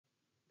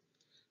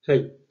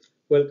Hi,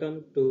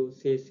 welcome to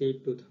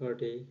CSC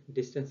 230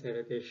 Distance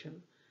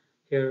Education.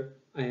 Here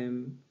I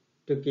am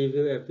to give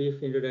you a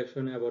brief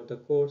introduction about the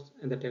course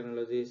and the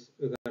technologies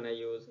we're gonna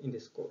use in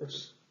this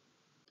course.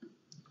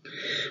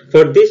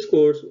 For this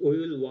course, we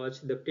will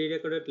watch the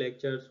pre-recorded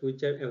lectures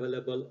which are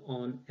available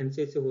on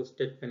NCC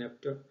hosted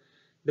Panepto.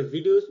 The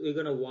videos we're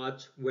gonna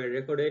watch were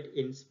recorded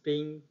in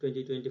spring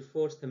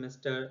 2024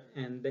 semester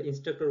and the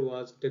instructor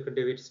was Dr.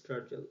 David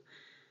Sturgill.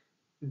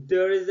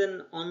 There is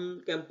an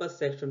on-campus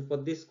section for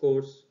this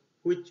course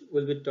which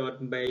will be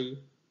taught by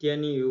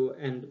TNU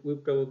and we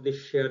probably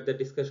share the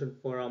discussion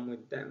forum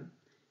with them.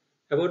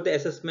 About the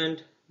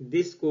assessment,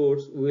 this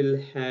course will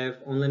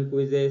have online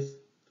quizzes,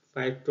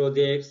 5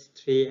 projects,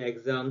 3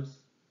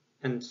 exams,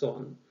 and so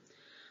on.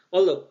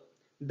 Although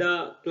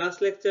the class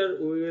lecture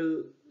we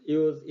will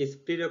use is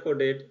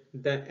pre-recorded,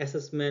 the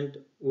assessment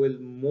will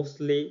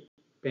mostly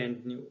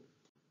brand new.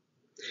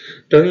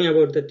 Talking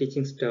about the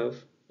teaching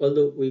stuff,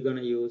 although we're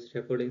gonna use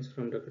recordings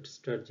from Dr.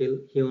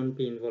 Sturgill, he won't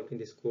be involved in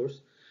this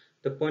course.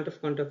 The point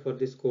of contact for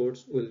this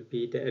course will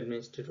be the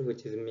administrator,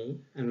 which is me,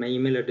 and my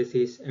email address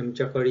is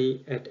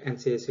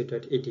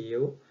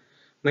mjakari@ncsu.edu.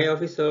 My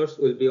office hours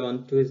will be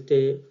on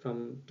Tuesday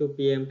from 2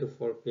 p.m. to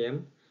 4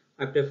 p.m.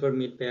 I prefer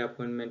meet by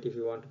appointment if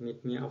you want to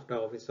meet me after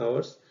office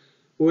hours.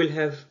 We will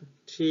have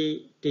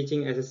 3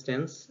 teaching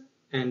assistants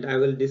and I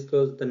will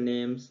disclose the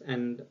names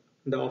and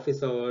the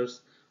office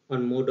hours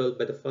on Moodle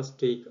by the first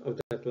week of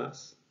the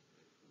class.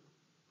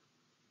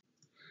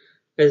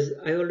 As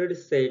I already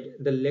said,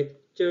 the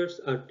lectures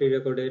are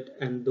pre-recorded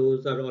and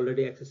those are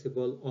already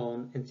accessible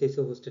on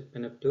NCSO hosted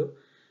Panepto.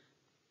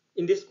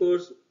 In this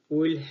course, we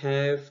will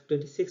have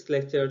 26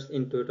 lectures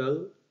in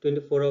total.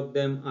 24 of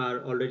them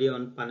are already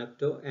on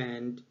Panepto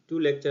and 2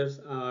 lectures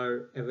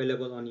are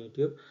available on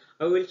YouTube.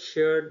 I will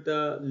share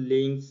the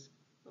links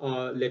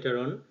later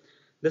on.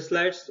 The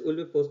slides will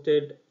be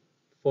posted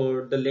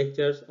for the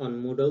lectures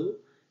on Moodle.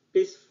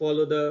 Please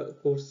follow the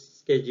course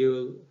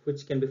schedule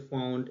which can be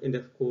found in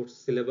the course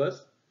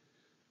syllabus.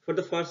 For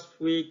the first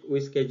week, we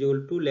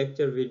schedule 2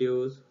 lecture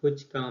videos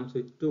which comes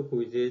with 2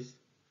 quizzes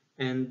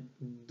and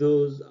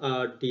those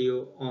are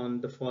due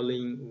on the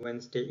following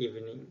Wednesday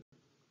evening.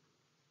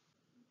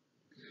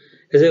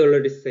 As I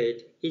already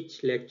said,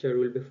 each lecture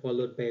will be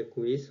followed by a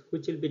quiz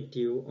which will be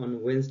due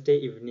on Wednesday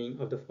evening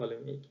of the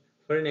following week.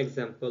 For an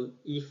example,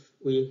 if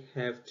we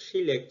have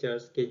 3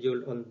 lectures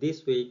scheduled on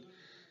this week,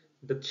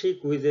 the 3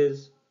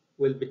 quizzes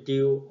will be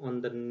due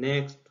on the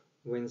next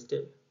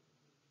Wednesday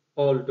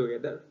all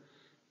together.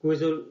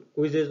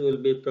 Quizzes will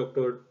be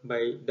proctored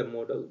by the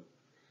model.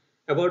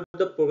 About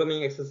the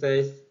programming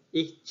exercise,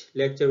 each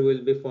lecture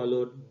will be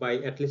followed by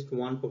at least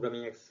one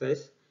programming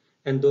exercise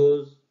and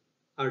those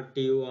are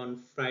due on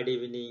Friday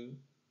evening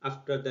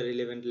after the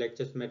relevant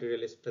lectures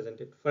material is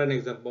presented. For an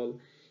example,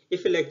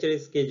 if a lecture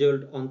is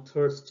scheduled on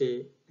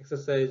Thursday,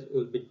 exercise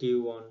will be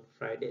due on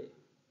Friday.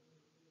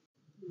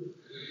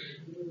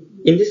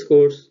 In this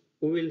course,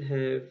 we will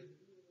have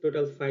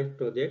total 5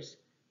 projects.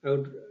 I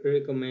would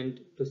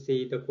recommend to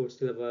see the course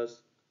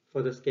syllabus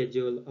for the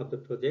schedule of the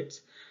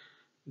projects.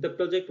 The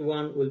project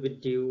 1 will be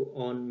due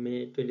on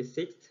May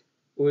 26th.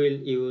 We will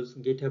use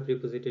GitHub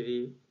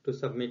repository to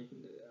submit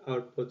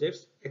our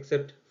projects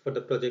except for the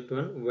project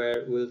 1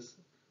 where we'll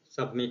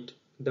submit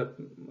the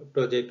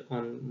project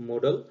on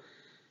Moodle.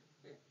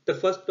 The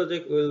first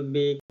project will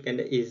be kind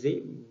of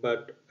easy,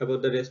 but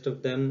about the rest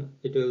of them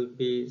it will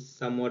be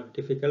somewhat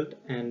difficult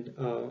and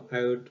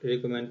I would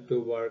recommend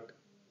to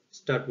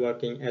start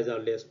working as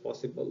early as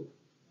possible.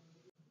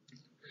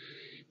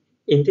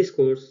 In this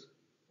course,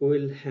 we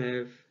will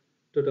have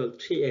total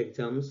 3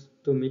 exams,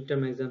 2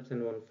 midterm exams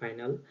and 1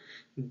 final.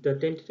 The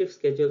tentative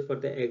schedule for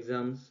the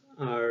exams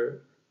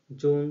are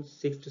June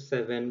 6 to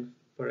 7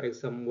 for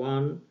exam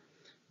 1,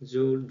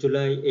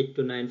 July 8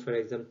 to 9 for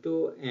exam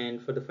 2,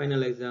 and for the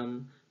final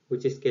exam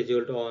which is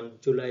scheduled on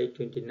July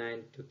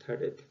 29 to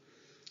 30th.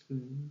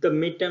 The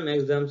midterm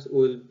exams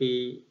will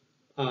be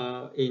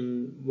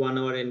in 1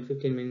 hour and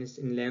 15 minutes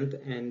in length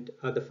and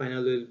the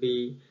final will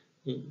be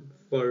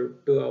for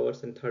 2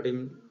 hours and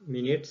 30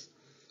 minutes.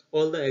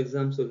 All the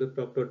exams will be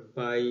proctored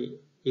by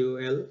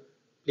UL.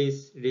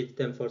 Please reach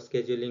them for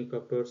scheduling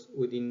proctors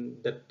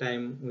within the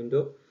time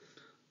window.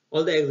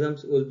 All the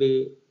exams will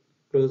be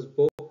closed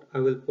booked. I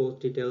will post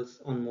details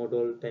on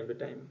Moodle time to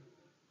time.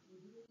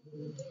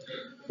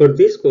 For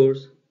this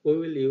course, we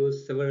will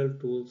use several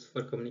tools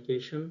for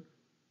communication.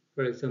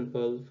 For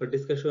example, for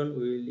discussion,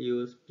 we will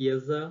use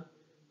Piazza.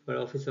 For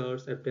office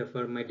hours, I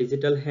prefer my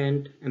digital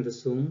hand and the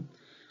Zoom.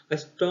 I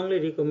strongly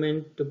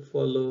recommend to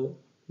follow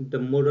the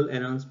Moodle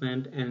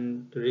announcement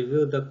and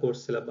review the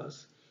course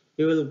syllabus.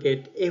 You will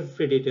get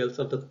every details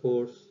of the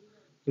course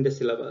in the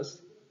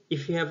syllabus.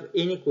 If you have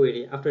any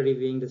query after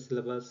reviewing the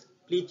syllabus,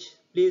 please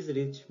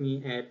reach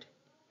me at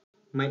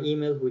my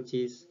email which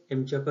is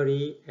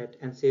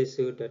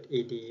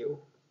mjakari@ncsu.edu.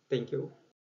 Thank you.